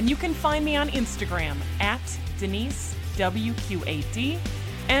Hanitka, and you can find me on Instagram at DeniseWQAD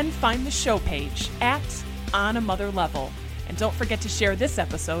and find the show page at On a Mother Level. And don't forget to share this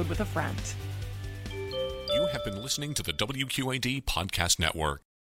episode with a friend. You have been listening to the WQAD Podcast Network.